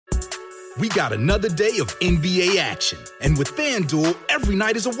We got another day of NBA action. And with FanDuel, every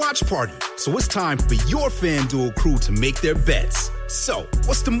night is a watch party. So it's time for your FanDuel crew to make their bets. So,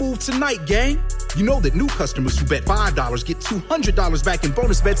 what's the move tonight, gang? You know that new customers who bet $5 get $200 back in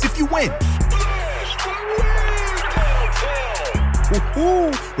bonus bets if you win.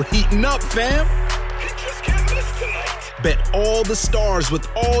 Woo-hoo, we're heating up, fam. Bet all the stars with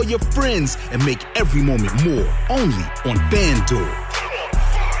all your friends and make every moment more only on FanDuel.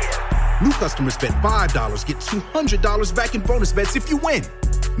 New customers bet $5, get $200 back in bonus bets if you win.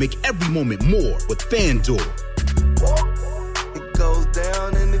 Make every moment more with FanDuel. It goes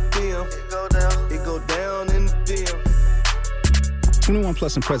down in the DM. It go down in the DM. 21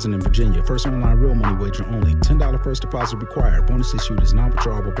 plus and present in Virginia. First online real money wager only. $10 first deposit required. Bonus issued is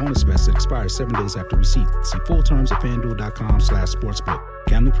non-withdrawable bonus bets that expires 7 days after receipt. See full terms at FanDuel.com/sportsbook.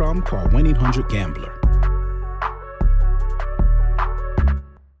 Gambling problem? Call 1-800-GAMBLER.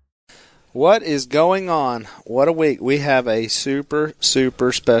 What is going on? What a week. We have a super,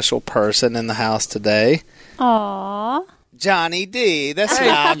 super special person in the house today. Aww. Johnny D, the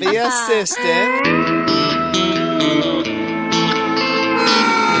snobby assistant.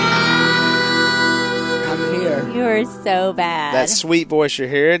 I'm here. You are so bad. That sweet voice you're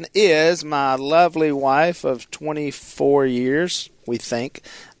hearing is my lovely wife of 24 years, we think.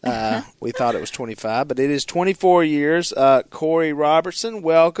 We thought it was 25, but it is 24 years. Corey Robertson,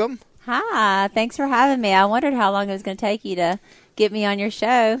 welcome. Hi, thanks for having me. I wondered how long it was going to take you to get me on your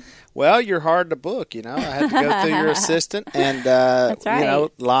show. Well, you're hard to book, you know. I had to go through your assistant and, That's right. you know,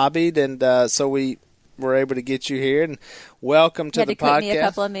 lobbied, and so we were able to get you here. And welcome to the podcast. Cook me a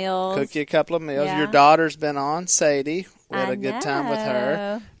couple of meals. Cook you a couple of meals. Yeah. Your daughter's been on, Sadie. We had I a good time with know.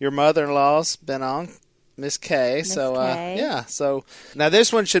 her. Your mother-in-law's been on, Miss Kay. Kay. Yeah. So now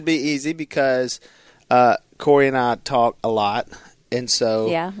this one should be easy because Corey and I talk a lot. And so,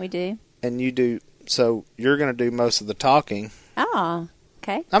 yeah, we do. And you do, so you're going to do most of the talking. Oh,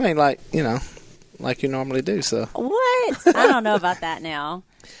 okay. I mean, like you normally do, so. What? I don't know about that now.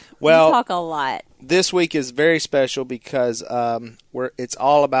 Well, we talk a lot. This week is very special because it's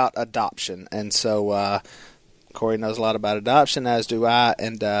all about adoption. And so Corey knows a lot about adoption, as do I.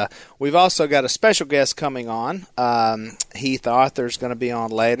 And we've also got a special guest coming on. Heath Arthur's going to be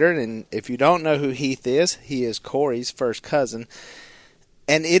on later. And if you don't know who Heath is, he is Corey's first cousin.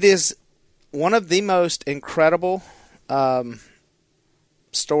 And it is one of the most incredible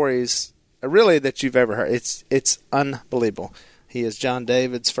stories, really, that you've ever heard. It's unbelievable. He is John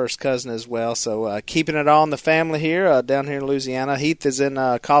David's first cousin as well. So keeping it all in the family here, down here in Louisiana. Heath is in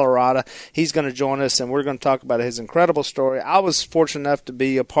Colorado. He's going to join us, and we're going to talk about his incredible story. I was fortunate enough to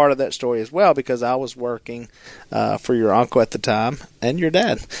be a part of that story as well because I was working for your uncle at the time and your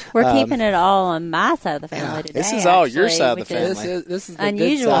dad. We're keeping it all on my side of the family today. This is all your side of the family. This is the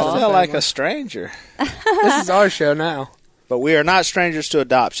unusual. good side of the I feel family. like a stranger. This is our show now. But we are not strangers to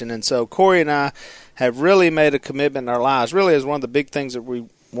adoption, and so Corey and I have really made a commitment in our lives. Really is one of the big things that we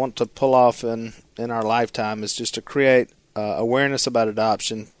want to pull off in our lifetime is just to create awareness about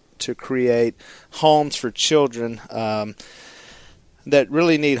adoption, to create homes for children that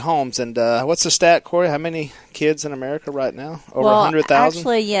really need homes. And what's the stat, Corey? How many kids in America right now? Over 100,000?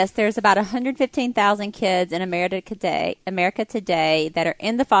 Actually, yes. There's about 115,000 kids in America today that are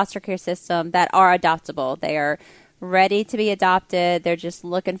in the foster care system that are adoptable. They are ready to be adopted. They're just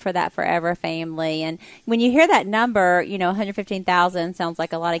looking for that forever family. And when you hear that number, 115,000 sounds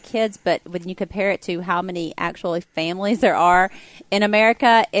like a lot of kids, but when you compare it to how many actually families there are in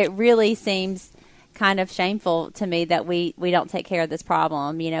America, it really seems kind of shameful to me that we don't take care of this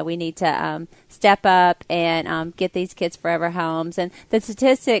problem. We need to step up and get these kids forever homes. And the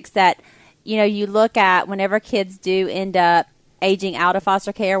statistics that, you look at whenever kids do end up aging out of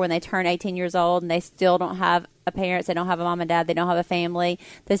foster care when they turn 18 years old and they still don't have a parents, they don't have a mom and dad, they don't have a family.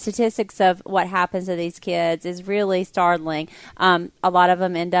 The statistics of what happens to these kids is really startling. A lot of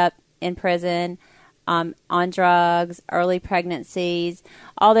them end up in prison, on drugs, early pregnancies,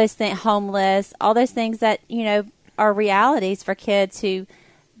 all those things, homeless, all those things that, are realities for kids who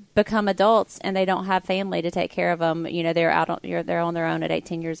become adults and they don't have family to take care of them. They're on their own at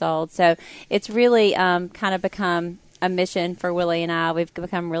 18 years old. So it's really kind of become a mission for Willie and I. We've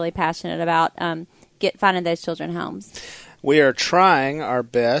become really passionate about finding those children homes. We are trying our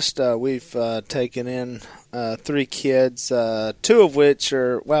best. We've taken in 3 kids, 2 of which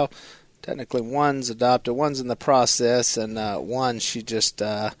are, well, technically one's adopted, one's in the process, and one she turned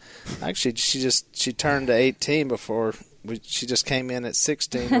to 18 before she just came in at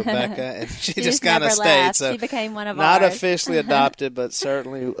 16, Rebecca, and she just never kind of stayed. left. So she became one of not ours. officially adopted, but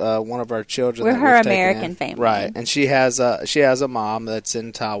certainly one of our children. We're that her we've taken American in. family. Right? And she has a mom that's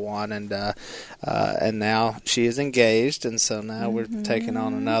in Taiwan, and now she is engaged, and so now we're taking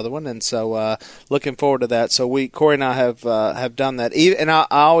on another one, and so looking forward to that. So Corey and I have done that. And I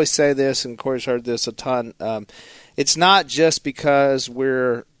always say this, and Corey's heard this a ton. It's not just because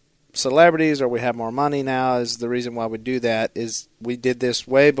we're celebrities or we have more money now is the reason why we do that. Is we did this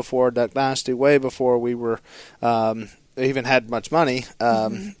way before Duck Dynasty, way before we were even had much money.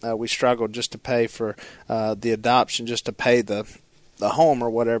 We struggled just to pay for the adoption, just to pay the home or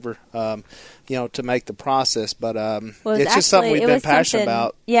whatever, to make the process. But it's just something we've been passionate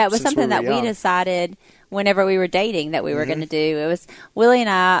about. Yeah, it was since something that we decided whenever we were dating that we were going to do. It was Willie and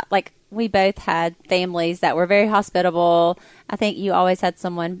I, we both had families that were very hospitable. I think you always had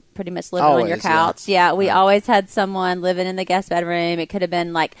someone pretty much living on your couch. Yeah, we always had someone living in the guest bedroom. It could have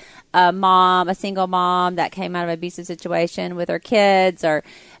been like a single mom that came out of an abusive situation with her kids, or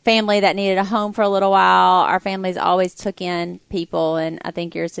family that needed a home for a little while. Our families always took in people, and I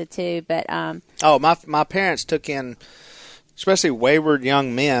think yours did too. But my parents took in, especially wayward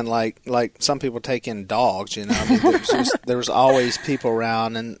young men, like some people take in dogs. There was always people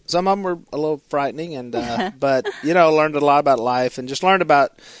around, and some of them were a little frightening, and but learned a lot about life, and just learned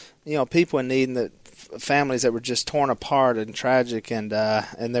about people in need, and the families that were just torn apart and tragic, and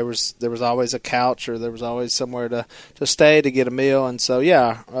there was always a couch, or there was always somewhere to stay, to get a meal. And so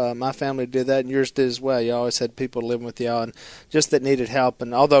my family did that, and yours did as well. You always had people living with y'all, and just that needed help.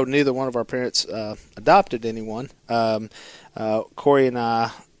 And although neither one of our parents adopted anyone, Corey and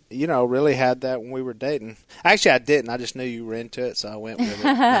I, really had that when we were dating. Actually, I didn't. I just knew you were into it, so I went with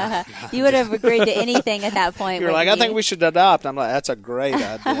it. You would have agreed to anything at that point. You were like, I think we should adopt. I'm like, that's a great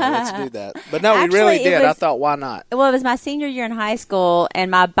idea. Let's do that. But no, actually, we really did. I thought, why not? Well, it was my senior year in high school, and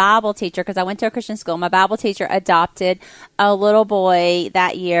my Bible teacher, because I went to a Christian school, my Bible teacher adopted a little boy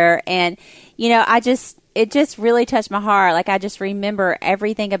that year, and it just really touched my heart. I just remember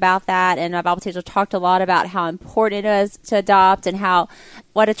everything about that, and my Bible teacher talked a lot about how important it is to adopt, and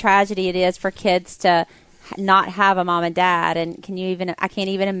what a tragedy it is for kids to not have a mom and dad. And I can't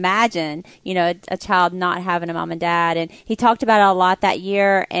even imagine, a child not having a mom and dad. And he talked about it a lot that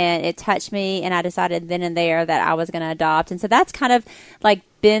year, and it touched me, and I decided then and there that I was going to adopt. And so that's kind of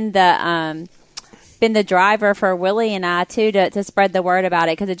been the driver for Willie and I too, to spread the word about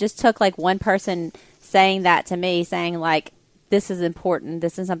it, because it just took one person saying that to me, saying this is important,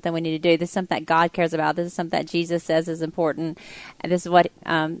 this is something we need to do, this is something that God cares about, this is something that Jesus says is important, and this is what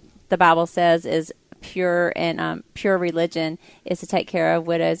the Bible says is pure, and pure religion is to take care of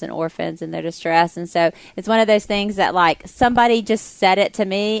widows and orphans in their distress. And so it's one of those things that somebody just said it to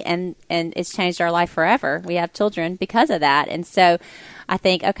me, and it's changed our life forever. We have children because of that. And so I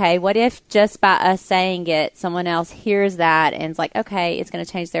think, okay, what if just by us saying it, someone else hears that and is like, okay, it's going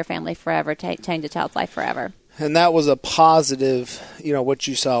to change their family forever, change a child's life forever. And that was a positive, what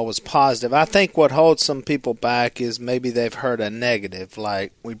you saw was positive. I think what holds some people back is maybe they've heard a negative,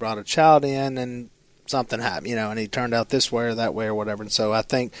 like we brought a child in and something happened, and he turned out this way or that way or whatever. And so I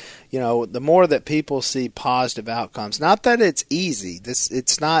think, the more that people see positive outcomes, not that it's easy.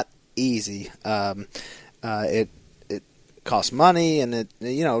 It's not easy. It costs money, and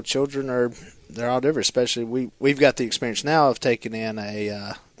children they're all different. Especially we've got the experience now of taking in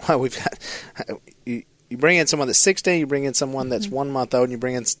we've got you bring in someone that's 16, you bring in someone that's 1 month old, and you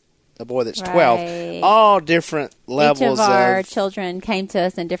bring in a boy that's 12. Right. All different levels. Each of our children came to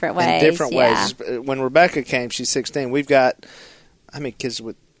us in different ways. Ways. When Rebecca came, she's 16. We've got how many kids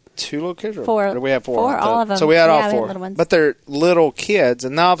with 2 little kids? Four. We have 4. Four, all of them. So we had all 4. Little ones. But they're little kids,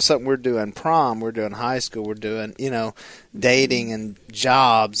 and now all of a sudden we're doing prom, we're doing high school, we're doing, dating and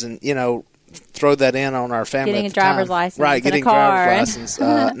jobs, and, throw that in on our family. Getting at a the driver's time. license. Right, getting a driver's license.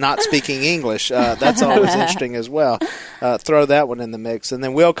 Not speaking English. That's always interesting as well. Throw that one in the mix. And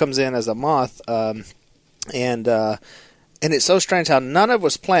then Will comes in as a month, and it's so strange how none of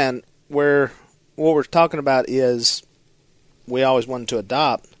us planned. Where what we're talking about is we always wanted to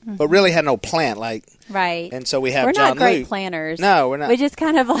adopt, but really had no plan. Right. And so we have We're John not great Luke. Planners. No, we're not. We just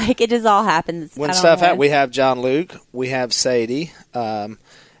kind of it just all happens. When stuff happens, we have John Luke, we have Sadie,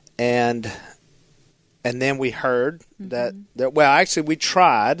 and then we heard that actually we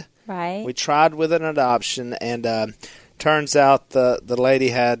tried. Right. We tried with an adoption, and turns out the lady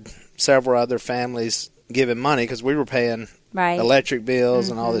had several other families giving money because we were paying electric bills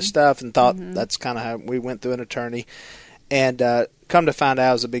and all this stuff, and thought that's kind of how we went through an attorney. And come to find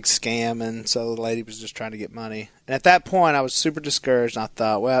out it was a big scam, and so the lady was just trying to get money. And at that point, I was super discouraged, and I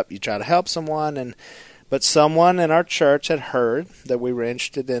thought, well, you try to help someone, But someone in our church had heard that we were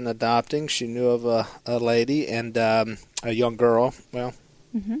interested in adopting. She knew of a lady and a young girl,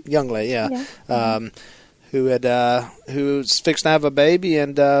 young lady, who was fixing to have a baby,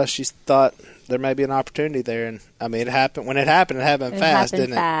 and she thought there may be an opportunity there. And I mean, it happened. When it happened fast,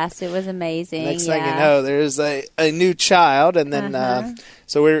 didn't it? Fast. It was amazing. Next thing you know, there's a new child, and then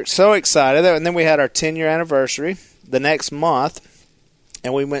so we were so excited. And then we had our 10-year anniversary the next month,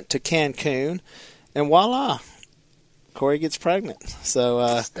 and we went to Cancun, and voila, Corey gets pregnant.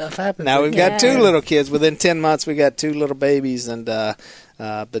 So stuff happens. now we've got 2 little kids. Within 10 months, we got 2 little babies, and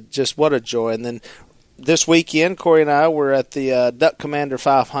but just what a joy. And then this weekend, Corey and I were at the Duck Commander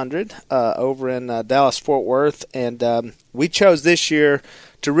 500 over in Dallas-Fort Worth, and we chose this year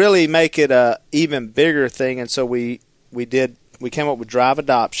to really make it a even bigger thing. And so we came up with Drive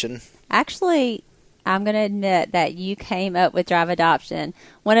Adoption. Actually, I'm going to admit that you came up with Drive Adoption,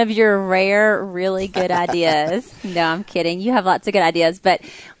 one of your rare, really good ideas. No, I'm kidding. You have lots of good ideas, but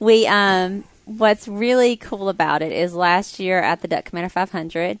we what's really cool about it is last year at the Duck Commander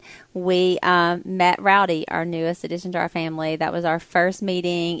 500, we met Rowdy, our newest addition to our family. That was our first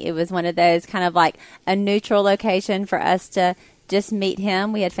meeting. It was one of those kind of like a neutral location for us to just meet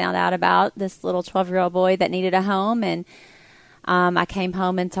him. We had found out about this little 12-year-old boy that needed a home, and I came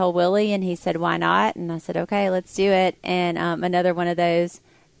home and told Willie, and he said, why not? And I said, okay, let's do it. And another one of those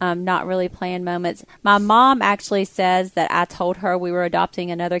not really planned moments. My mom actually says that I told her we were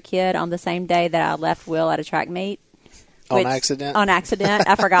adopting another kid on the same day that I left Will at a track meet. On accident? On accident.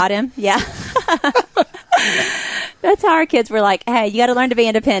 I forgot him. Yeah. That's how our kids were like, hey, you got to learn to be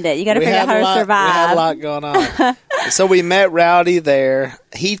independent. You got to figure out how to survive. We had a lot going on. So we met Rowdy there.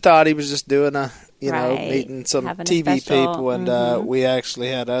 He thought he was just doing meeting some TV people, and we actually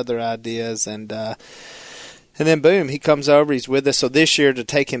had other ideas, and then boom, he comes over, he's with us. So this year, to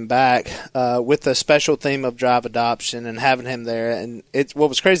take him back with the special theme of Drive Adoption and having him there, and what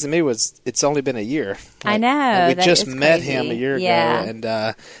was crazy to me was it's only been a year. I know. We just met him a year ago,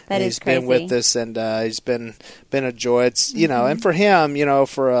 and he's been with us, and he's been a joy. It's and for him,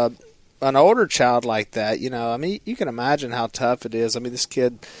 for an older child like that, I mean, you can imagine how tough it is. I mean, this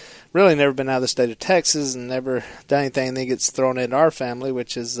kid really never been out of the state of Texas and never done anything, and then gets thrown into our family,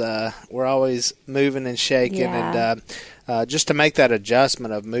 which is we're always moving and shaking, and just to make that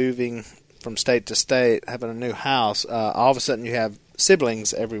adjustment of moving from state to state, having a new house, all of a sudden you have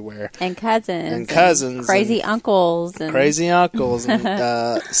siblings everywhere. And cousins. And crazy uncles.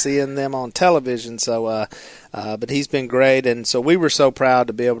 And seeing them on television. So, but he's been great, and so we were so proud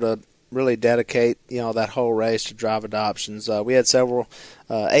to be able to really dedicate, that whole race to Drive Adoptions. We had several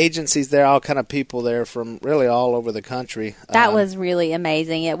agencies there, all kind of people there from really all over the country. That was really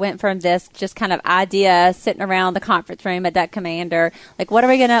amazing. It went from this just kind of idea sitting around the conference room at Duck Commander, like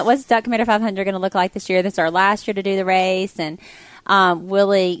what's Duck Commander 500 going to look like this year? This is our last year to do the race, and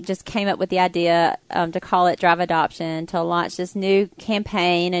Willie just came up with the idea to call it Drive Adoption, to launch this new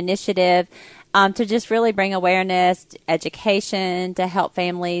campaign initiative to just really bring awareness, education, to help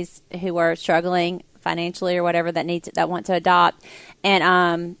families who are struggling financially or whatever that want to adopt.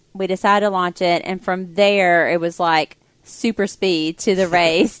 And we decided to launch it, and from there it was like super speed to the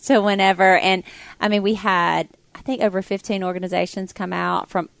race to whenever. And I mean, we had, I think, over 15 organizations come out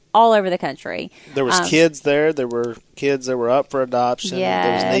from all over the country. There was kids there. There were kids that were up for adoption.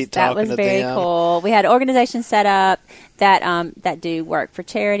 Yes, there was neat talking that was to very them. cool. We had organizations set up that do work for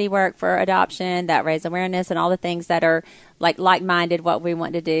charity work for adoption, that raise awareness and all the things that are like-minded what we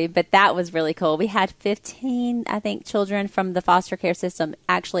want to do. But that was really cool. We had 15, I think, children from the foster care system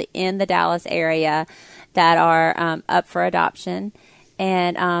actually in the Dallas area that are up for adoption.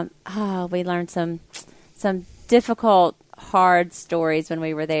 And we learned some difficult, hard stories when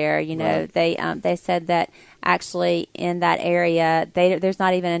we were there. Right. They said that actually in that area there's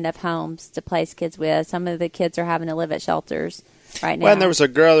not even enough homes to place kids with. Some of the kids are having to live at shelters right now. Well, and there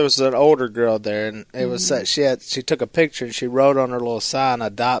was an older girl there, and it was she took a picture and she wrote on her little sign,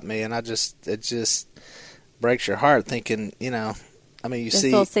 "Adopt me," and it just breaks your heart thinking, I mean, you this see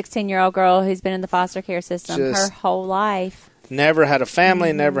little 16-year-old girl who's been in the foster care system her whole life. Never had a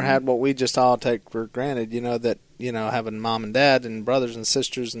family, never had what we just all take for granted, that, having mom and dad and brothers and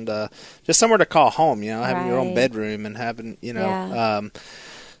sisters and just somewhere to call home, having your own bedroom and having,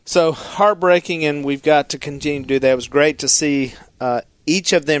 so heartbreaking, and we've got to continue to do that. It was great to see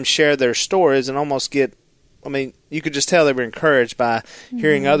each of them share their stories and almost you could just tell they were encouraged by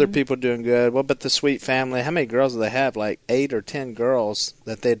hearing other people doing good. Well, but the Sweet family, how many girls do they have? Like 8 or 10 girls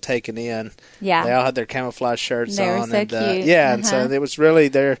that they'd taken in. Yeah. They all had their camouflage shirts they on. Were so cute. And so it was really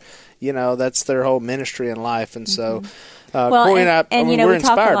their, that's their whole ministry in life. And so Corey and I, we're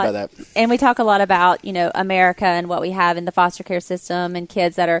inspired by that. And we talk a lot about, America and what we have in the foster care system and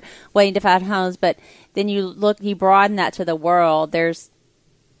kids that are waiting to find homes. But then you broaden that to the world. There's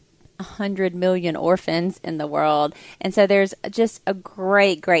 100 million orphans in the world. And so there's just a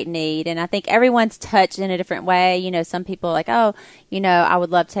great, great need. And I think everyone's touched in a different way. Some people are like, I would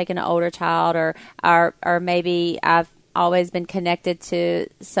love to take an older child or maybe I've always been connected to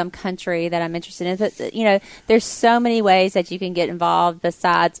some country that I'm interested in. But, there's so many ways that you can get involved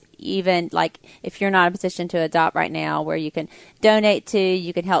besides even like if you're not in a position to adopt right now, where you can donate to,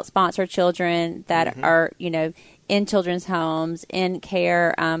 you can help sponsor children that are, in children's homes, in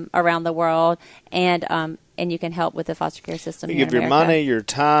care around the world, and you can help with the foster care system. You give your money, your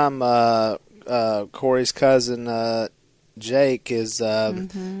time. Corey's cousin Jake is,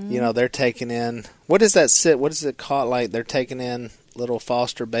 they're taking in. What does that What is it called? Like they're taking in little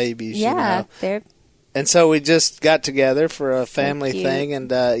foster babies. Yeah, they're. And so we just got together for a family thing, and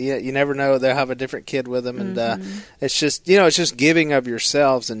you never know, they'll have a different kid with them, and it's just it's just giving of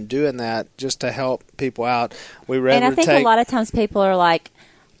yourselves and doing that just to help people out. And I think a lot of times people are like,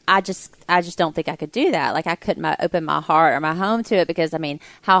 I just don't think I could do that. Like I couldn't open my heart or my home to it because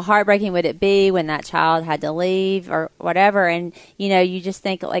how heartbreaking would it be when that child had to leave or whatever? And you just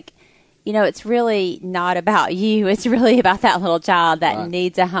think like, it's really not about you. It's really about that little child that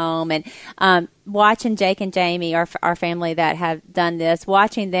needs a home. And watching Jake and Jamie, our family that have done this,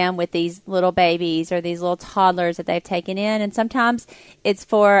 watching them with these little babies or these little toddlers that they've taken in. And sometimes it's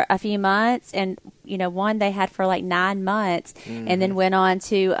for a few months. And, one they had for like 9 months and then went on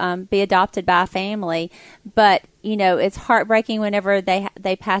to be adopted by a family. But, it's heartbreaking whenever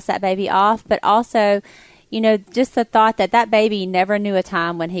they pass that baby off. But also, just the thought that baby never knew a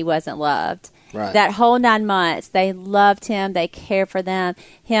time when he wasn't loved. Right. That whole 9 months, they loved him, they cared for him,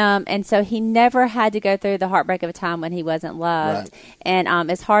 and so he never had to go through the heartbreak of a time when he wasn't loved. Right. And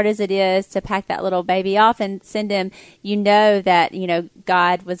as hard as it is to pack that little baby off and send him, that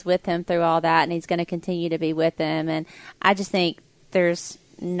God was with him through all that, and He's going to continue to be with him. And I just think there's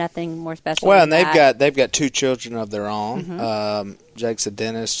nothing more special. Well, than and they've got 2 children of their own. Jake's a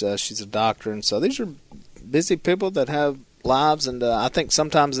dentist, she's a doctor, and so these are busy people that have lives, and I think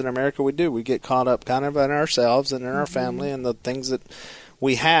sometimes in America we get caught up kind of in ourselves and in our family and the things that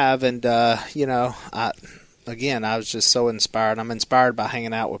we have, and I was just so inspired. I'm inspired by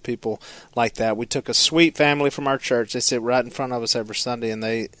hanging out with people like that. We took a sweet family from our church. They sit right in front of us every Sunday, and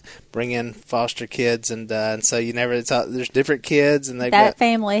they bring in foster kids, and so there's different kids, and that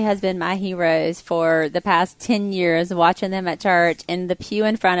family has been my heroes for the past 10 years. Watching them at church in the pew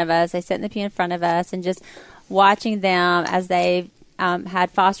in front of us, they sit in the pew in front of us, and just watching them as they've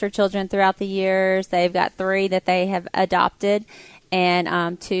had foster children throughout the years. They've got 3 that they have adopted,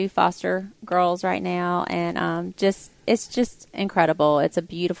 and 2 foster girls right now, and it's just incredible. It's a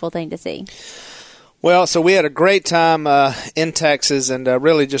beautiful thing to see. Well, so we had a great time in Texas, and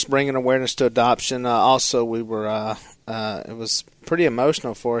really just bringing awareness to adoption. Also, we were it was pretty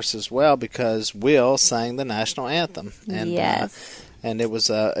emotional for us as well because Will sang the national anthem. And, yes. And it was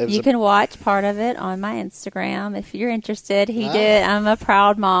you can watch part of it on my Instagram if you're interested. He did. I'm a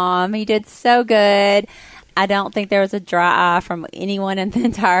proud mom. He did so good. I don't think there was a dry eye from anyone in the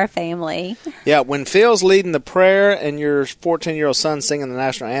entire family. Yeah, when Phil's leading the prayer and your 14-year-old son singing the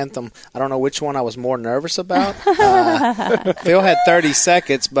national anthem, I don't know which one I was more nervous about. Phil had 30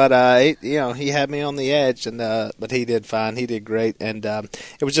 seconds, but he had me on the edge, and but he did fine. He did great, and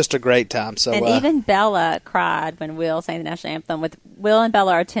it was just a great time. So, and even Bella cried when Will sang the national anthem. With Will and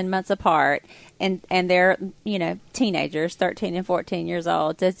Bella are 10 months apart, and they're teenagers, 13 and 14 years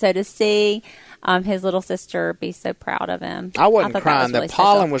old. So to see his little sister be so proud of him. I wasn't crying. The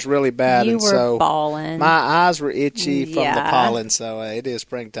pollen was really bad. You and were so bawling. My eyes were itchy from the pollen, so it is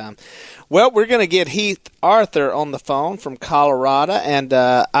springtime. Well, we're going to get Heath Arthur on the phone from Colorado, and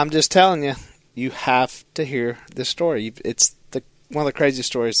I'm just telling you, you have to hear this story. It's one of the craziest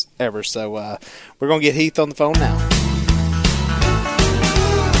stories ever, so we're going to get Heath on the phone now.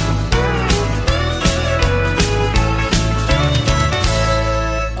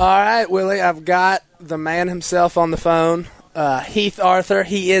 All right, Willie, I've got the man himself on the phone, Heath Arthur.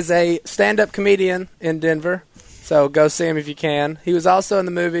 He is a stand-up comedian in Denver, so go see him if you can. He was also in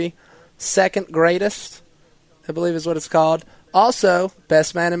the movie Second Greatest, I believe is what it's called. Also,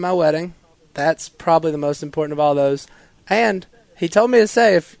 Best Man in My Wedding. That's probably the most important of all those. And he told me to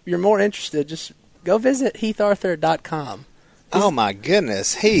say, if you're more interested, just go visit heatharthur.com. Oh, my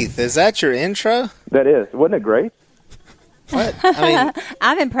goodness. Heath, is that your intro? That is. Wasn't it great? What? I mean,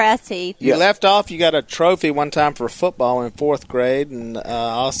 I'm impressed, Heath. you left off. You got a trophy one time for football in 4th grade, and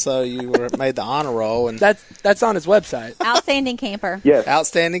also you made the honor roll. And That's on his website. Outstanding camper. Yes.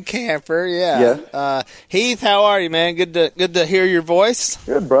 outstanding camper. Yeah. Heath, how are you, man? Good to hear your voice.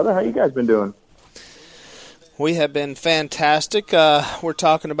 Good, brother. How you guys been doing? We have been fantastic. We're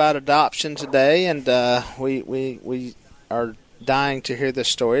talking about adoption today, and we are dying to hear this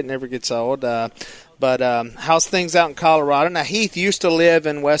story. It never gets old. But how's things out in Colorado? Now, Heath used to live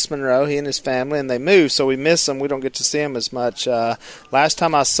in West Monroe, he and his family, and they moved, so we miss him. We don't get to see him as much. Last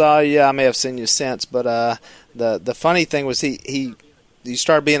time I saw you, I may have seen you since, but the funny thing was he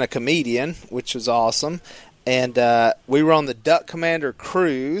started being a comedian, which was awesome, and we were on the Duck Commander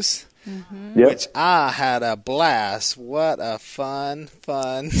cruise, which I had a blast. What a fun.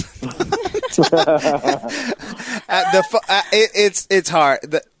 It's hard.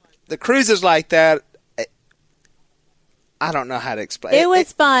 The cruises like that, I don't know how to explain. It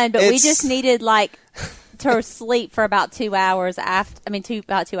was fun, but we just needed to sleep for about 2 hours about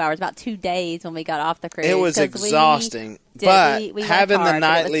 2 days when we got off the cruise. It was exhausting, but having the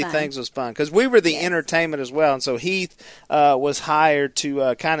nightly things was fun because we were the entertainment as well. And so Heath was hired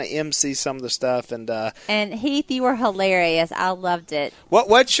to kind of MC some of the stuff. And Heath, you were hilarious. I loved it.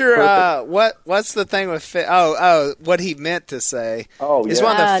 What's your what's the thing with what he meant to say? Oh, yeah. It's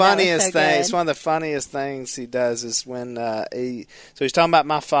one of the funniest so things. good. It's one of the funniest things he does is when he's talking about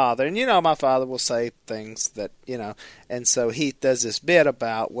my father, and my father will say things that and so Heath does this bit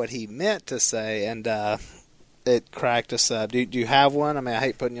about what he meant to say, and it cracked us up. Do you have one? I mean, I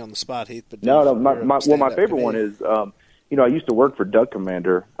hate putting you on the spot, Heath, but No. My favorite one is I used to work for Duck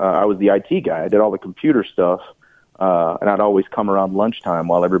Commander. I was the IT guy. I did all the computer stuff, and I'd always come around lunchtime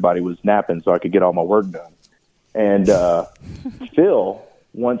while everybody was napping so I could get all my work done. And Phil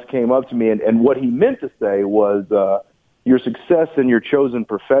once came up to me, and what he meant to say was, your success in your chosen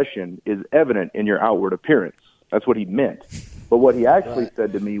profession is evident in your outward appearance. That's what he meant. But what he actually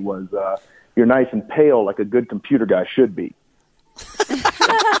said to me was, you're nice and pale like a good computer guy should be. He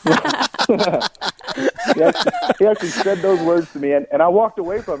actually said those words to me, and I walked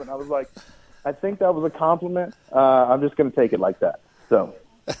away from it, and I was like, I think that was a compliment. I'm just going to take it like that. So.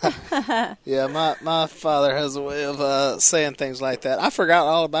 Yeah, my father has a way of saying things like that. I forgot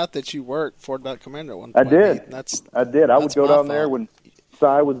all about that you worked for Duck Commander at one point. I did. I did. I would go down there when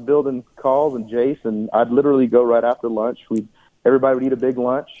Cy was building calls and Jace, and I'd literally go right after lunch. Everybody would eat a big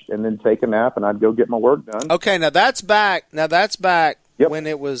lunch and then take a nap, and I'd go get my work done. Okay, now that's back Yep. when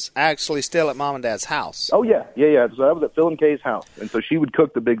it was actually still at Mom and Dad's house. Oh, yeah. So that was at Phil and Kay's house, and so she would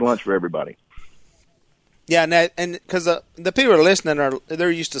cook the big lunch for everybody. Yeah, and because the people who are listening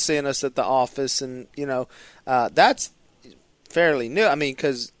they're used to seeing us at the office, and that's fairly new. I mean,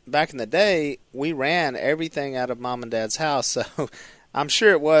 because back in the day we ran everything out of Mom and Dad's house, so I'm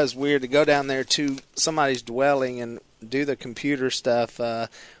sure it was weird to go down there to somebody's dwelling and do the computer stuff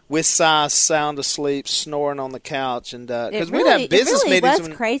with Cy sound asleep, snoring on the couch, and because we'd have business meetings. It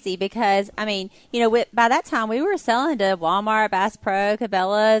was crazy because by that time we were selling to Walmart, Bass Pro,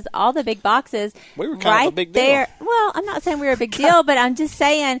 Cabela's, all the big boxes. We were kind of a big deal. There. Well, I'm not saying we were a big deal, but I'm just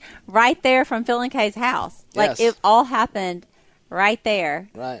saying right there from Phil and Kay's house, it all happened right there.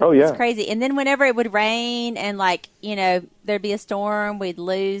 Right. Oh yeah, it's crazy. And then whenever it would rain and there'd be a storm, we'd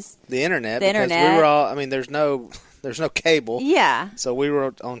lose the internet because we were all. I mean, there's no cable. Yeah. So we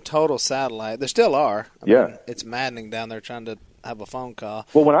were on total satellite. There still are. I mean, it's maddening down there trying to have a phone call.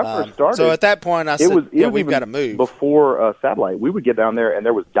 Well, when I first started, so at that point I said, we've got to move. Before satellite, we would get down there and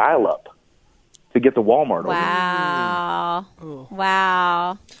there was dial-up to get to Walmart. Wow.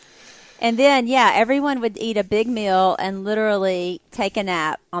 Wow. And then, everyone would eat a big meal and literally take a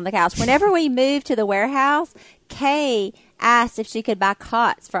nap on the couch. Whenever we moved to the warehouse, Kay asked if she could buy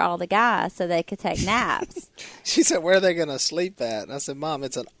cots for all the guys so they could take naps. She said, where are they going to sleep at? And I said, Mom,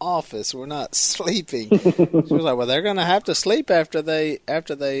 it's an office. We're not sleeping. She was like, well, they're going to have to sleep after they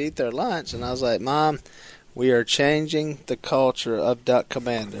eat their lunch. And I was like, Mom, we are changing the culture of Duck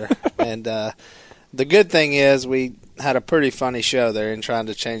Commander. And the good thing is we had a pretty funny show there in trying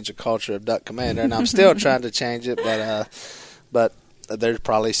to change the culture of Duck Commander. And I'm still trying to change it, but they're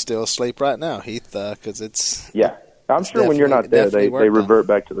probably still asleep right now, Heath, because it's... Yeah. I'm sure when you're not there, they revert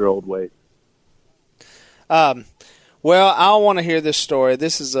back to their old ways. Well, I want to hear this story.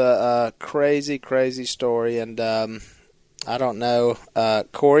 This is a crazy, crazy story, and I don't know.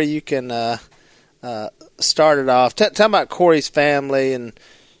 Corey, you can start it off. Tell me about Corey's family and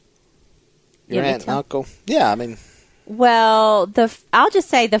your aunt and uncle. Yeah, I mean. Well, I'll just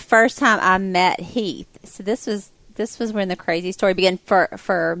say the first time I met Heath. So this was when the crazy story began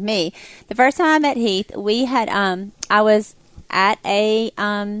for me. The first time I met Heath, we had I was at a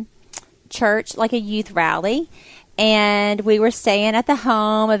church, like a youth rally. And we were staying at the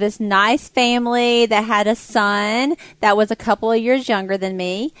home of this nice family that had a son that was a couple of years younger than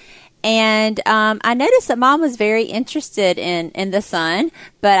me. And I noticed that Mom was very interested in the son,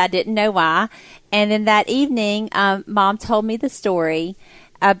 but I didn't know why. And then that evening, Mom told me the story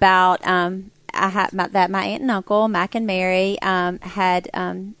about that my aunt and uncle, Mac and Mary, had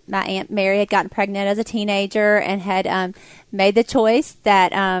my Aunt Mary had gotten pregnant as a teenager and had made the choice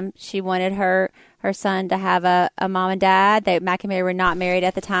that she wanted her son to have a mom and dad. Mac and Mary were not married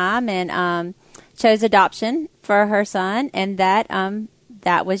at the time, and chose adoption for her son, and that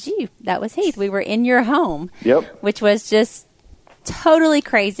was you. That was Heath. We were in your home. Yep. Which was just totally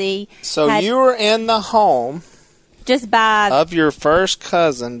crazy. So you were in the home just by of your first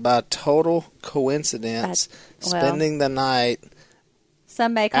cousin by total coincidence, spending the night.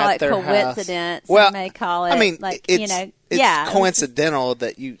 Some may call it coincidence. Well, some may call it. I mean, it's coincidental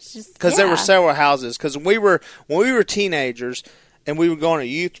that you because there were several houses. Because when we were teenagers and we would go on a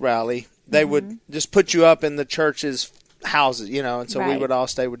youth rally, they would just put you up in the church's houses, and so we would all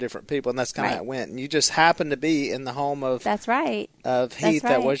stay with different people, and that's kind of how it went. And you just happened to be in the home of of Heath,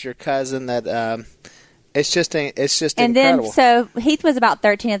 that was your cousin. That it's just and incredible. Then so Heath was about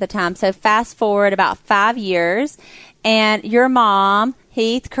 13 at the time. So fast forward about 5 years, and your mom,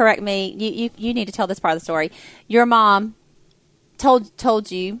 Heath, correct me. You need to tell this part of the story. Your mom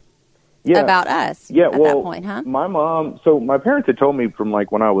told you about us. At that point, huh? My mom. So my parents had told me from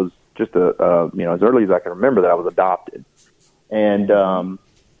like when I was just as early as I can remember that I was adopted. And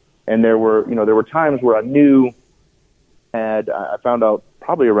there were times where I knew I found out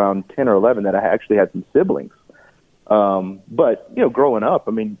probably around 10 or 11 that I actually had some siblings. But growing up,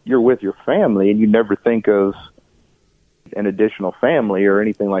 I mean, you're with your family and you never think of an additional family or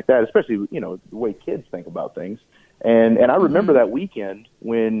anything like that, especially, the way kids think about things. And I remember that weekend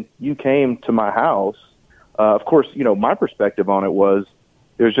when you came to my house, of course, my perspective on it was,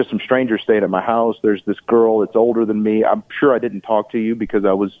 there's just some strangers staying at my house. There's this girl that's older than me. I'm sure I didn't talk to you because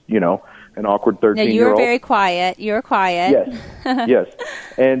I was, an awkward 13-year-old. No, you were very quiet. You were quiet. Yes, yes.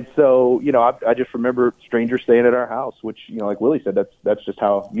 And so, I just remember strangers staying at our house, which, like Willie said, that's just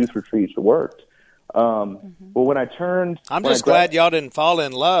how youth retreats worked. But when I turned... I'm just glad y'all didn't fall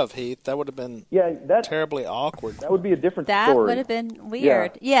in love, Heath. That would have been terribly awkward. That would be a different story. That would have been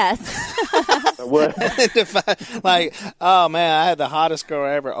weird. Yeah. Yes. Like, oh, man, I had the hottest girl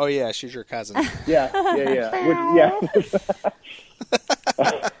ever. Oh, yeah, she's your cousin. Yeah.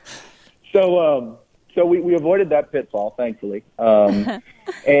 So we avoided that pitfall, thankfully. And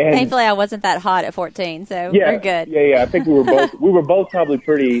thankfully, I wasn't that hot at 14, so we're good. Yeah. I think we were both probably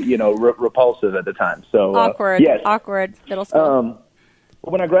pretty, repulsive at the time. So awkward middle school.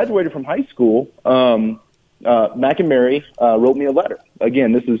 But when I graduated from high school, Mac and Mary wrote me a letter.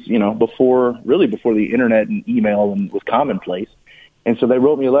 Again, this is before the internet and email was commonplace. And so they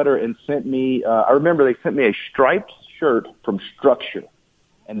wrote me a letter and sent me. I remember they sent me a striped shirt from Structure.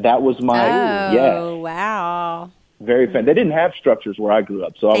 And that was my Oh, wow. Very fan. They didn't have Structures where I grew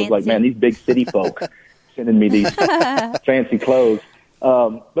up, so I was like, man, these big city folk sending me these fancy clothes.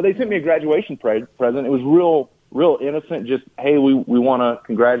 But they sent me a graduation present. It was real innocent. Just, hey, we want to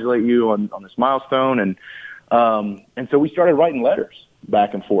congratulate you on this milestone, and so we started writing letters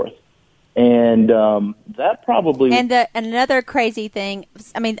back and forth. And that probably and another crazy thing.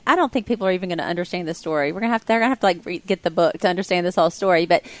 I mean, I don't think people are even going to understand the story. They're gonna have to get the book to understand this whole story.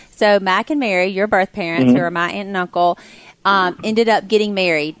 But so Mac and Mary, your birth parents, who are my aunt and uncle, ended up getting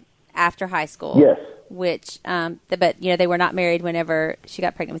married after high school. Yes. Which, but they were not married whenever she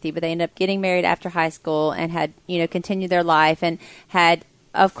got pregnant with you. But they ended up getting married after high school and had continued their life and had,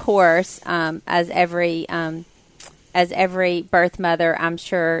 of course, as every birth mother, I'm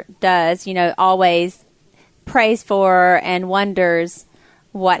sure, does, always prays for and wonders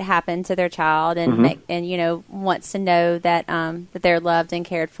what happened to their child and wants to know that that they're loved and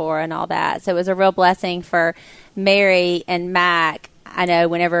cared for and all that. So it was a real blessing for Mary and Mac. I know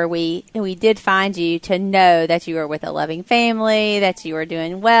whenever we did find you, to know that you were with a loving family, that you were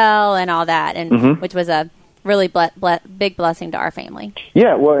doing well and all that, and which was a really big blessing to our family.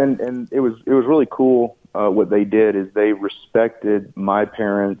 Yeah, well, and it was really cool. What they did is they respected my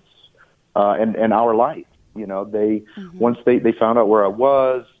parents and our life. They once they found out where I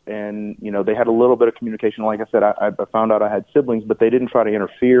was, and they had a little bit of communication. Like I said, I found out I had siblings, but they didn't try to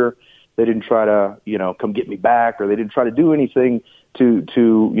interfere. They didn't try to come get me back, or they didn't try to do anything to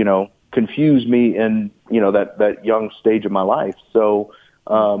confuse me in that young stage of my life. So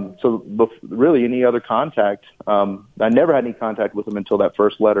really any other contact, I never had any contact with them until that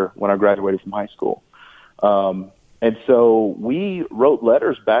first letter when I graduated from high school. And so we wrote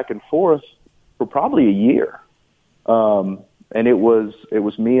letters back and forth for probably a year. And it was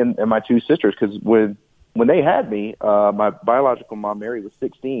me and my two sisters, because when they had me, my biological mom, Mary, was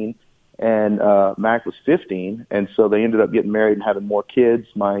 16, and Mac was 15. And so they ended up getting married and having more kids,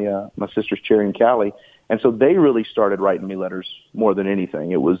 my sisters, Cherry and Callie. And so they really started writing me letters more than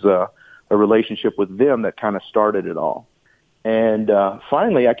anything. It was a relationship with them that kind of started it all. And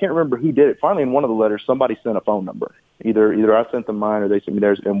finally, I can't remember who did it. Finally, in one of the letters, somebody sent a phone number. Either I sent them mine or they sent me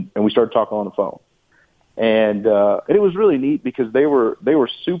theirs, and we started talking on the phone. And it was really neat because they were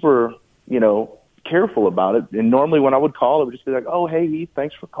super, careful about it. And normally when I would call, it would just be like, "Oh, hey, Heath,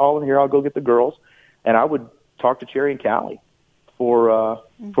 thanks for calling. Here, I'll go get the girls." And I would talk to Cherry and Callie for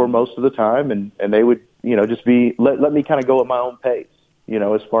most of the time, and they would, just be let me kind of go at my own pace,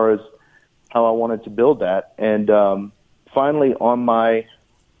 as far as how I wanted to build that. And finally,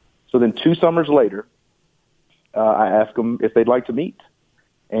 so then 2 summers later, I asked them if they'd like to meet.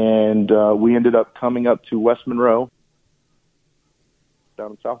 And we ended up coming up to West Monroe,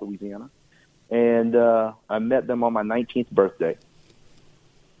 down in South Louisiana. And I met them on my 19th birthday.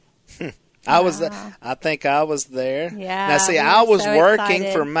 I think I was there. Yeah. Now, see, I was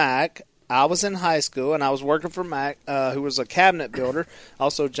working for Mac. I was in high school, and I was working for Mac, who was a cabinet builder.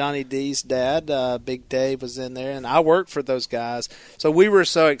 Also, Johnny D's dad, Big Dave, was in there, and I worked for those guys. So we were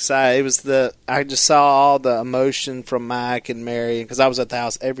so excited. I just saw all the emotion from Mac and Mary, because I was at the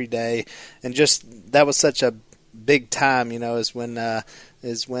house every day, and just that was such a big time. Is when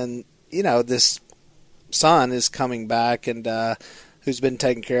this son is coming back and who's been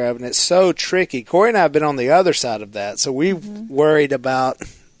taken care of, and it's so tricky. Corey and I have been on the other side of that, so we worried about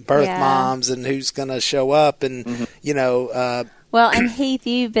birth moms and who's going to show up, and well, and Heath,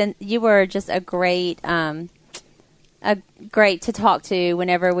 you were just a great to talk to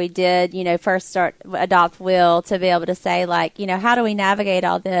whenever we did first start adopt Will, to be able to say, like, how do we navigate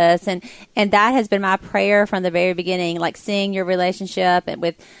all this, and that has been my prayer from the very beginning, like seeing your relationship and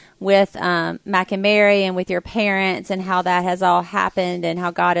with Mac and Mary and with your parents, and how that has all happened and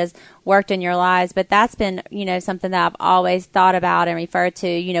how God has worked in your lives. But that's been, something that I've always thought about and referred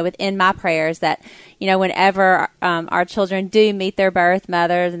to, within my prayers, that, whenever our children do meet their birth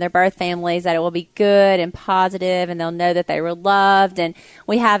mothers and their birth families, that it will be good and positive, and they'll know that they were loved. And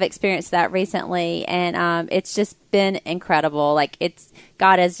we have experienced that recently, and it's just been incredible. Like,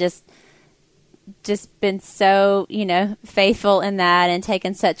 God has just been so, faithful in that and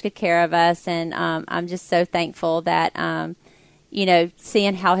taken such good care of us. And I'm just so thankful that,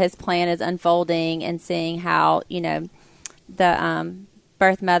 seeing how his plan is unfolding, and seeing how, the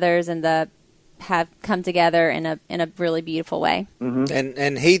birth mothers and have come together in a really beautiful way. Mm-hmm.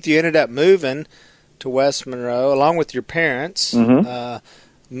 And Heath, you ended up moving to West Monroe along with your parents,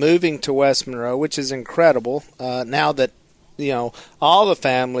 moving to West Monroe, which is incredible. Now that, all the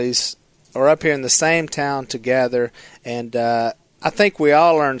families are up here in the same town together, and I think we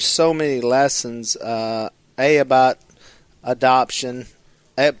all learned so many lessons, about adoption,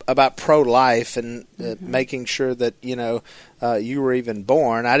 about pro-life, and making sure that, you were even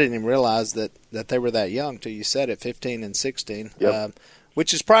born. I didn't even realize that they were that young till you said it, 15 and 16, yep.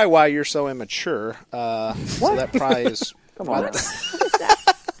 Which is probably why you're so immature. So that probably is... Come on.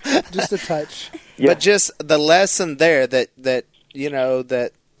 Just a touch. Yeah. But just the lesson there that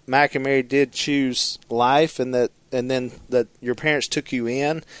Mac and Mary did choose life, and then that your parents took you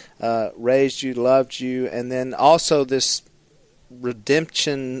in, raised you, loved you, and then also this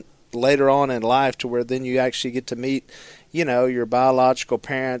redemption later on in life, to where then you actually get to meet, your biological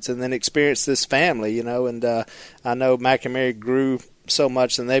parents, and then experience this family, and I know Mac and Mary grew so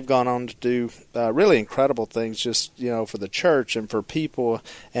much, and they've gone on to do really incredible things, just for the church and for people,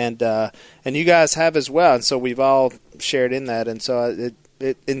 and you guys have as well, and so we've all shared in that, and so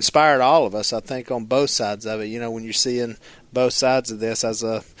it inspired all of us, I think, on both sides of it. When you're seeing both sides of this as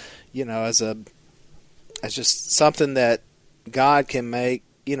just something that God can make,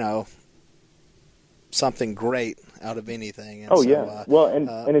 something great out of anything. And yeah. Well, and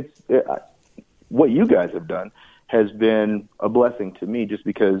it's what you guys have done has been a blessing to me, just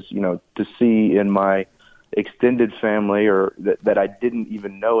because, to see in my extended family, or that I didn't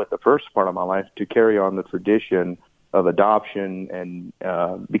even know at the first part of my life, to carry on the tradition of adoption. And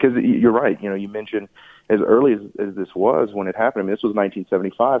because you're right, you mentioned as early as this was when it happened. I mean, this was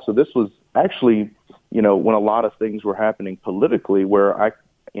 1975, so this was actually, when a lot of things were happening politically, where I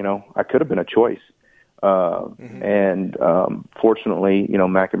could have been a choice. And fortunately,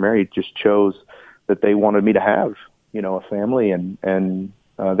 Mac and Mary just chose that they wanted me to have, a family, and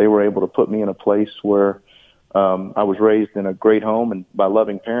they were able to put me in a place where I was raised in a great home and by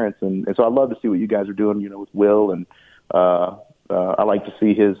loving parents, and so I love to see what you guys are doing, with Will, and I like to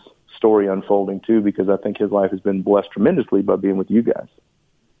see his story unfolding too, because I think his life has been blessed tremendously by being with you guys.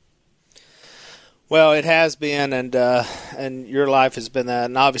 Well, it has been, and your life has been that,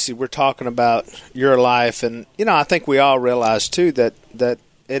 and obviously we're talking about your life, and I think we all realize too that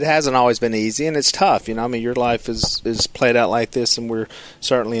it hasn't always been easy, and it's tough. Your life is played out like this, and we're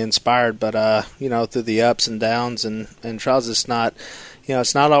certainly inspired. But through the ups and downs and trials, it's not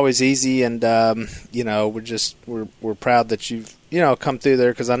always easy. And we're proud that you've come through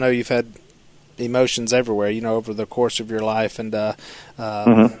there, because I know you've had emotions everywhere, over the course of your life. And but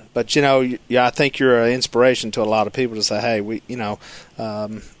I think you're an inspiration to a lot of people to say, hey, we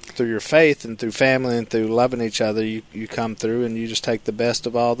through your faith and through family and through loving each other, you come through and you just take the best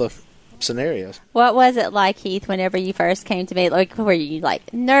of all the scenarios. What was it like, Heath, whenever you first came to me? Like, were you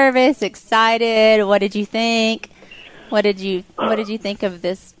nervous, excited? What did you think? What did you think of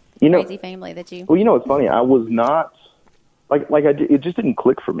this crazy family that you? Well, it's funny. I was not it just didn't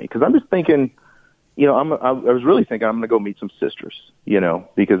click for me, because I'm just thinking, I was really thinking I'm going to go meet some sisters,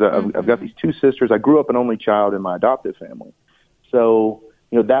 because I've got these two sisters. I grew up an only child in my adoptive family, so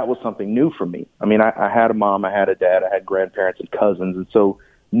that was something new for me. I mean, I had a mom, I had a dad, I had grandparents and cousins, and so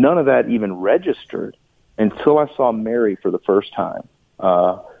none of that even registered until I saw Mary for the first time.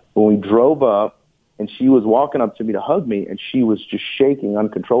 When we drove up, and she was walking up to me to hug me, and she was just shaking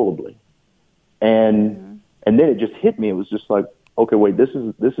uncontrollably. And then it just hit me. It was just like, okay, wait, this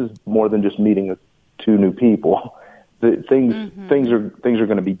is more than just meeting two new people. Things are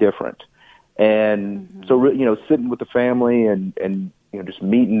going to be different. And so, sitting with the family and just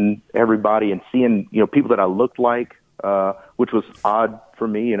meeting everybody and seeing, people that I looked like, which was odd for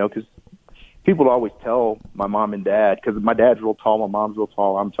me, because people would always tell my mom and dad, because my dad's real tall, my mom's real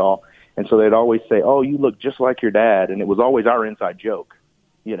tall, I'm tall. And so they'd always say, oh, you look just like your dad. And it was always our inside joke,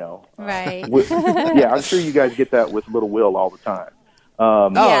 Right. Yeah, I'm sure you guys get that with little Will all the time. All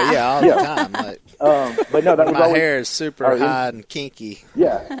the time. But no, that was my always, hair is super high and kinky.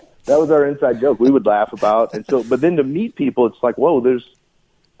 Yeah, that was our inside joke. We would laugh about, and so. But then to meet people, it's like, whoa,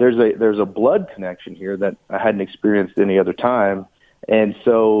 there's a blood connection here that I hadn't experienced any other time. And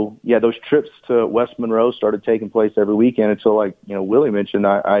so, yeah, those trips to West Monroe started taking place every weekend until, Willie mentioned,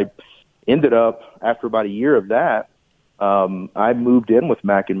 I ended up, after about a year of that, I moved in with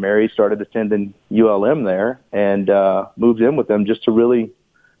Mac and Mary, started attending ULM there, and moved in with them just to really,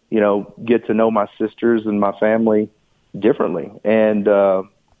 get to know my sisters and my family differently. And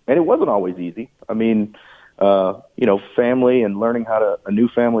it wasn't always easy. I mean, family and learning how a new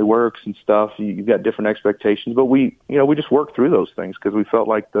family works and stuff, you've got different expectations, but we just worked through those things, because we felt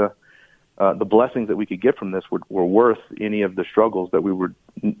like the blessings that we could get from this were worth any of the struggles that we would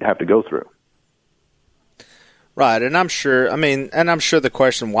have to go through. Right, and I'm sure the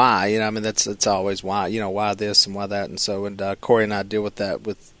question why, it's always why, why this and why that, and so, and Corey and I deal with that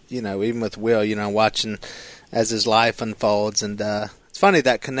with, even with Will, watching as his life unfolds, and it's funny,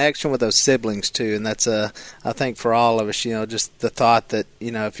 that connection with those siblings too, and that's I think for all of us, just the thought that,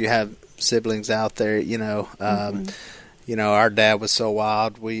 if you have siblings out there, our dad was so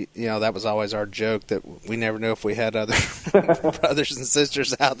wild. We, that was always our joke, that we never knew if we had other brothers and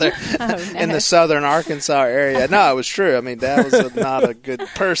sisters out there in the southern Arkansas area. No, it was true. I mean, Dad was not a good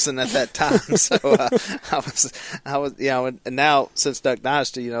person at that time. So I was, and now since Duck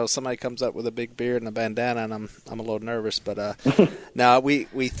Dynasty, somebody comes up with a big beard and a bandana, and I'm a little nervous. But now we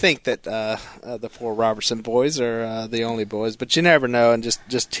think that the four Robertson boys are the only boys, but you never know. And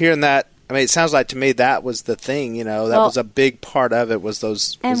just hearing that. I mean, it sounds like to me that was the thing, that was a big part of it, was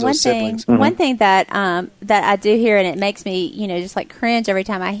those siblings. One thing that that I do hear, and it makes me, just like cringe every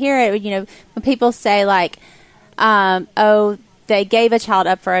time I hear it, when people say like, they gave a child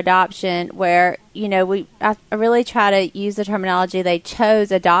up for adoption, where, I really try to use the terminology, they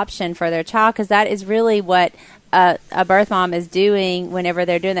chose adoption for their child, because that is really what a birth mom is doing whenever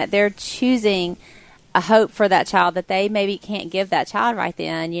they're doing that. They're choosing a hope for that child that they maybe can't give that child right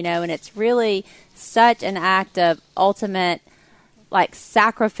then, and it's really such an act of ultimate,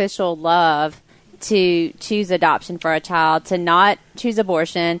 sacrificial love to choose adoption for a child, to not choose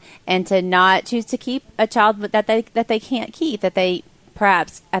abortion, and to not choose to keep a child that they can't keep, that they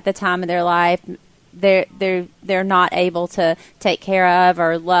perhaps at the time of their life they're not able to take care of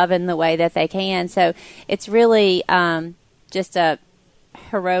or love in the way that they can. So it's really just a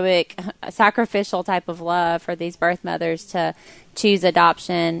heroic, sacrificial type of love for these birth mothers to choose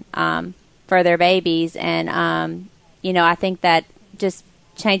adoption for their babies. And, I think that just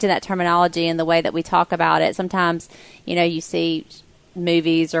changing that terminology and the way that we talk about it, sometimes, you see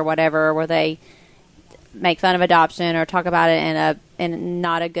movies or whatever where they make fun of adoption or talk about it in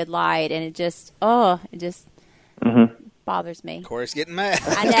not a good light, and it just bothers me. Corey's getting mad.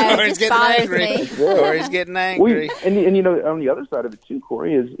 I know. Corey's it just getting bothers angry. me. Corey's getting angry. And you know, on the other side of it too,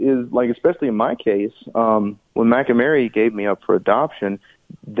 Corey, is like, especially in my case, when Mac and Mary gave me up for adoption,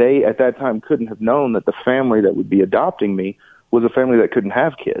 they at that time couldn't have known that the family that would be adopting me was a family that couldn't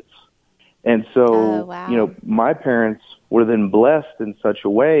have kids. And so, you know, my parents were then blessed in such a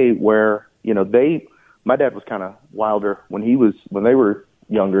way where, you know, my dad was kind of wilder when they were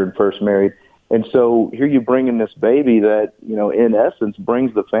younger and first married. And so here you bring in this baby that, you know, in essence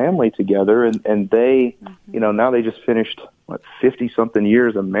brings the family together, and they, you know, now they just finished 50-something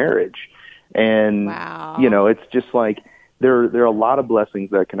years of marriage. And, you know, it's just like there are a lot of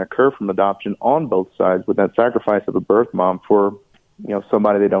blessings that can occur from adoption on both sides with that sacrifice of a birth mom for, you know,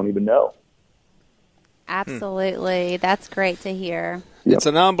 somebody they don't even know. Absolutely. That's great to hear. It's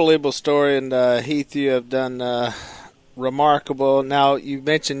an unbelievable story, and Heath, you have done remarkable. Now, you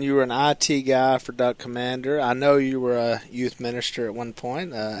mentioned you were an IT guy for Duck Commander. I know you were a youth minister at one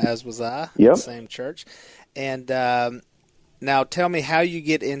point, as was I, at the same church. And now tell me how you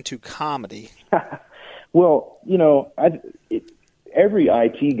get into comedy. Well, you know, every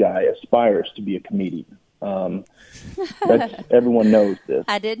IT guy aspires to be a comedian. Everyone knows this.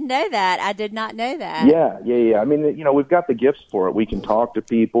 I didn't know that. I did not know that. Yeah. I mean, you know, we've got the gifts for it. We can talk to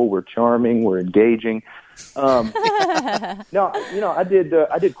people. We're charming. We're engaging. No, you know, I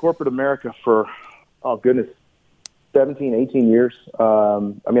did corporate America for, 17, 18 years. I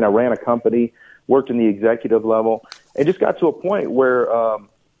mean, I ran a company, worked in the executive level, and just got to a point where,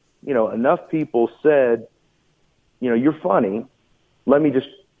 you know, enough people said, you know, you're funny. Let me just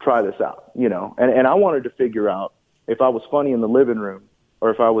try this out, you know. And I wanted to figure out if I was funny in the living room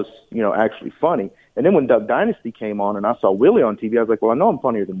or if I was, you know, actually funny. And then when Duck Dynasty came on and I saw Willie on TV, I was like, well, I know I'm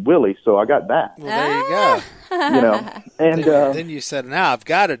funnier than Willie, so I got that. Well, there you go. You know, and then you said, now I've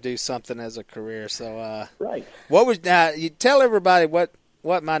got to do something as a career. So, right. What was now? You tell everybody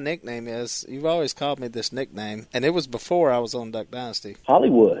what my nickname is. You've always called me this nickname, and it was before I was on Duck Dynasty.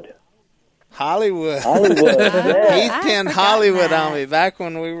 Hollywood. Yeah. Heath pinned Hollywood on me back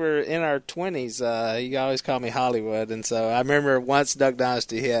when we were in our 20s. He always called me Hollywood, and so I remember once Duck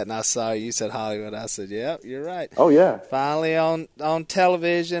Dynasty hit, and I saw you said Hollywood. I said, "Yep, you're right." Oh yeah. Finally on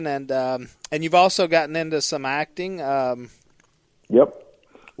television, and you've also gotten into some acting. Yep.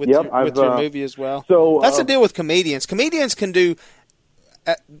 With your movie as well. So that's the deal with comedians. Comedians can do.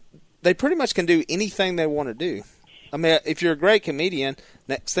 They pretty much can do anything they want to do. I mean, if you're a great comedian,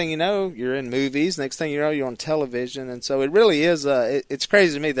 next thing you know, you're in movies. Next thing you know, you're on television. And so it really is, it's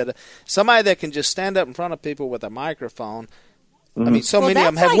crazy to me that somebody that can just stand up in front of people with a microphone, I mean, so many of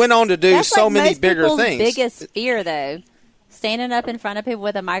them have went on to do so many bigger things. That's biggest fear, though, standing up in front of people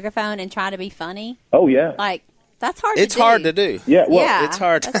with a microphone and trying to be funny. Oh, yeah. Like, that's hard to do. It's hard to do. Yeah, well, it's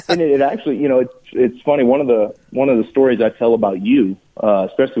hard. And it actually, you know, it's funny. One of the stories I tell about you,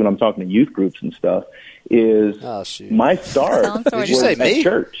 especially when I'm talking to youth groups and stuff, is my start was at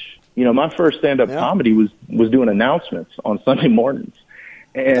church. You know, my first stand-up comedy was doing announcements on Sunday mornings.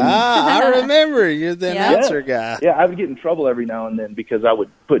 And I remember. You're the announcer guy. Yeah, I would get in trouble every now and then because I would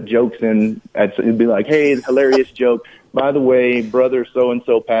put jokes in. It'd be like, hey, hilarious joke. By the way, brother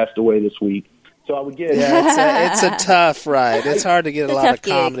so-and-so passed away this week. So I would get it's a tough ride. It's hard to get a lot of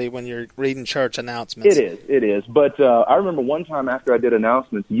comedy when you're reading church announcements. It is. But I remember one time after I did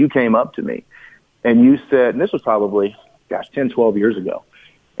announcements, you came up to me and you said, and this was probably, 10, 12 years ago,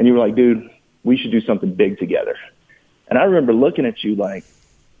 and you were like, dude, we should do something big together. And I remember looking at you like,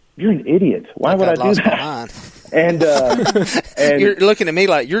 you're an idiot. Why would I do that? And you're looking at me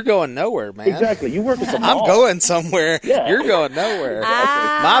like you're going nowhere, man. Exactly. You work at the mall. I'm going somewhere. Yeah. You're going nowhere.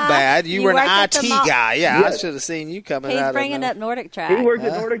 My bad. You were an IT guy. Yeah, I should have seen you coming out. He's bringing up Nordic Track. He worked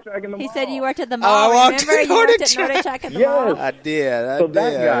at Nordic Track in the mall. He said you worked at the mall. Oh, I walked Remember? at Nordic You worked at Nordic Track at the mall? I did. So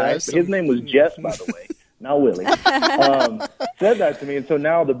that guy, his name was Jess, by the way. Not Willie, said that to me. And so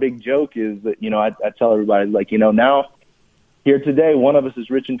now the big joke is that, you know, I tell everybody, like, you know, now here today, one of us is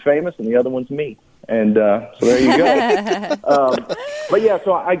rich and famous and the other one's me. And so there you go. But yeah,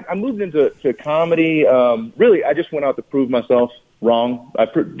 so I moved into comedy. Really, I just went out to prove myself wrong.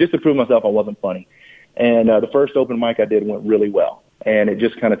 Just to prove myself I wasn't funny. And the first open mic I did went really well. And it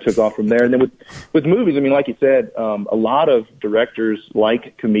just kind of took off from there. And then with movies, I mean, like you said, a lot of directors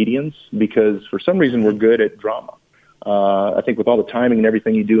like comedians because for some reason we're good at drama. I think with all the timing and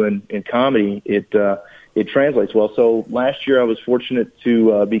everything you do in comedy, it translates well. So last year I was fortunate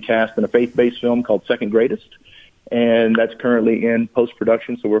to be cast in a faith-based film called Second Greatest, and that's currently in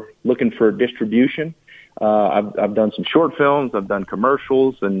post-production, so we're looking for distribution. I've done some short films, I've done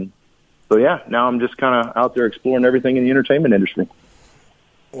commercials, and yeah, now I'm just kind of out there exploring everything in the entertainment industry.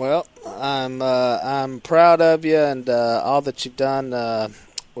 Well, I'm proud of you and all that you've done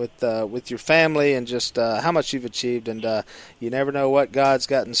with your family and just how much you've achieved. And you never know what God's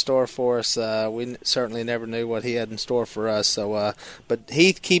got in store for us. We certainly never knew what He had in store for us. So, but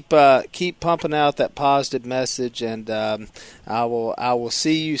Heath, keep pumping out that positive message, and I will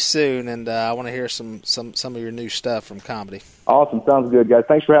see you soon. And I want to hear some of your new stuff from comedy. Awesome, sounds good, guys.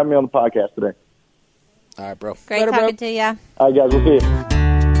 Thanks for having me on the podcast today. All right, bro. Great talking to you. All right, guys, we'll see you.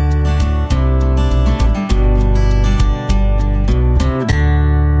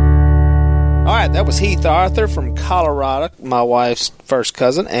 All right, that was Heath Arthur from Colorado, my wife's first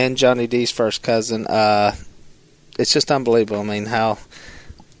cousin and Johnny D's first cousin. It's just unbelievable. I mean, how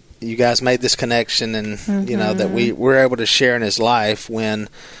you guys made this connection and, you know, that we were able to share in his life when,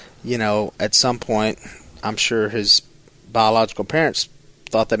 you know, at some point, I'm sure his biological parents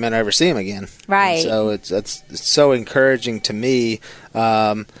thought they may never see him again. Right. And so it's so encouraging to me,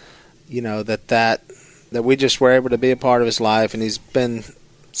 you know, that we just were able to be a part of his life, and he's been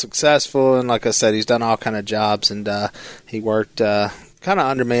successful, and like I said, he's done all kind of jobs, and he worked kind of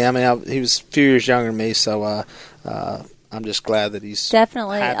under me. I mean, he was a few years younger than me, so I'm just glad that he's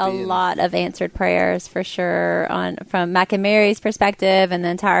definitely a lot of answered prayers for sure from Mac and Mary's perspective and the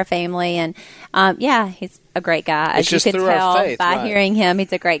entire family. And yeah, he's a great guy. As you can tell by hearing him,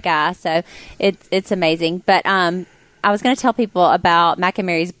 he's a great guy. So it's amazing. But I was going to tell people about Mac and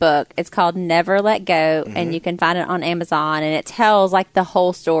Mary's book. It's called Never Let Go, and you can find it on Amazon. And it tells like the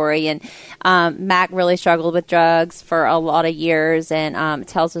whole story. And Mac really struggled with drugs for a lot of years, and it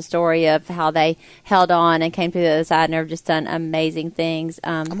tells the story of how they held on and came to the other side, and have just done amazing things.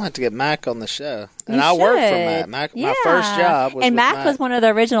 I'm going to have to get Mac on the show. And I worked for Mac. My first job was and with Mac was one of the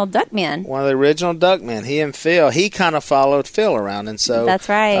original Duckmen. One of the original Duckmen. He and Phil. He kind of followed Phil around, and so that's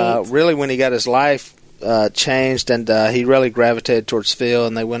right. Really, when he got his life changed, and he really gravitated towards Phil,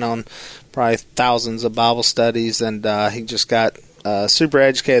 and they went on probably thousands of Bible studies, and he just got super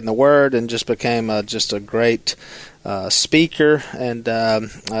educated in the Word and just became just a great speaker. And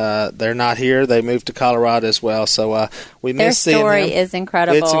they're not here; they moved to Colorado as well. So we miss seeing them. Their story is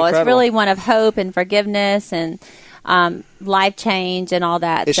incredible. It's really one of hope and forgiveness and life change and all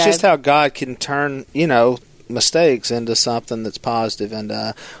that. It's just how God can turn mistakes into something that's positive,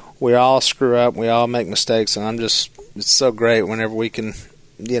 and we all screw up, we all make mistakes, and it's so great whenever we can,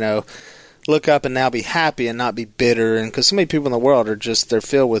 look up and now be happy and not be bitter. And because so many people in the world they're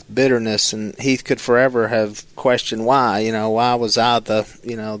filled with bitterness, and Heath could forever have questioned why, why was I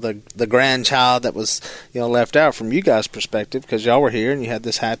the grandchild that was, left out from you guys' perspective, because y'all were here and you had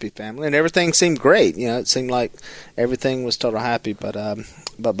this happy family and everything seemed great. It seemed like everything was totally happy, but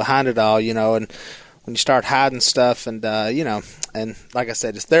behind it all, and when you start hiding stuff, and and like I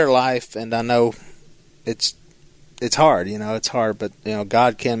said, it's their life, and I know it's hard, it's hard, but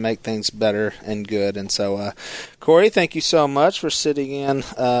God can make things better and good. And so, Corey, thank you so much for sitting in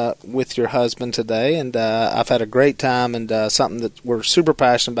with your husband today, and I've had a great time, and something that we're super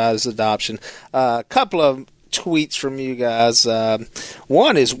passionate about is adoption. A couple of tweets from you guys.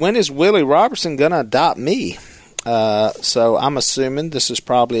 One is, when is Willie Robertson gonna adopt me? So I'm assuming this is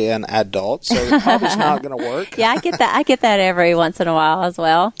probably an adult, so it probably's not going to work. Yeah, I get that every once in a while as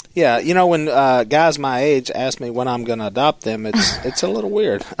well. Yeah, when guys my age ask me when I'm going to adopt them, it's a little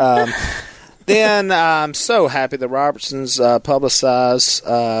weird. Then I'm so happy the Robertsons publicize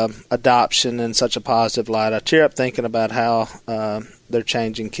adoption in such a positive light. I tear up thinking about how they're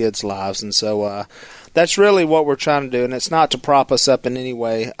changing kids' lives, and so that's really what we're trying to do. And it's not to prop us up in any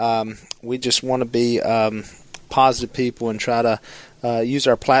way. We just want to be positive people and try to use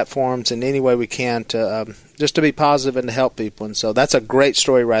our platforms in any way we can to just to be positive and to help people. And so that's a great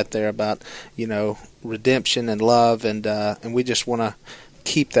story right there about redemption and love, and we just want to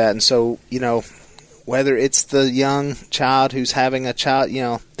keep that. And so whether it's the young child who's having a child,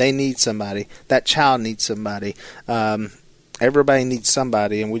 they need somebody. That child needs somebody. Everybody needs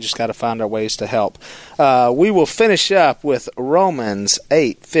somebody, and we just got to find our ways to help. We will finish up with Romans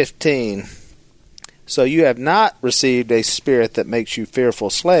 8:15. So you have not received a spirit that makes you fearful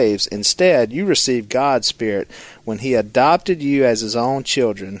slaves. Instead, you received God's Spirit when He adopted you as His own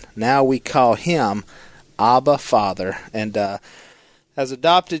children. Now we call Him Abba, Father. And as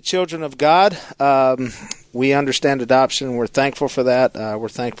adopted children of God, we understand adoption, and we're thankful for that. We're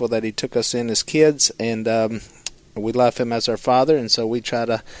thankful that He took us in as kids, and we love Him as our Father. And so we try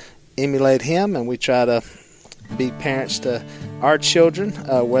to emulate Him, and we try to be parents to our children,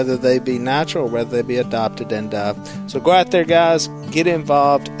 whether they be natural or whether they be adopted. And so go out there, guys, get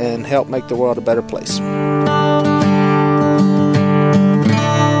involved, and help make the world a better place.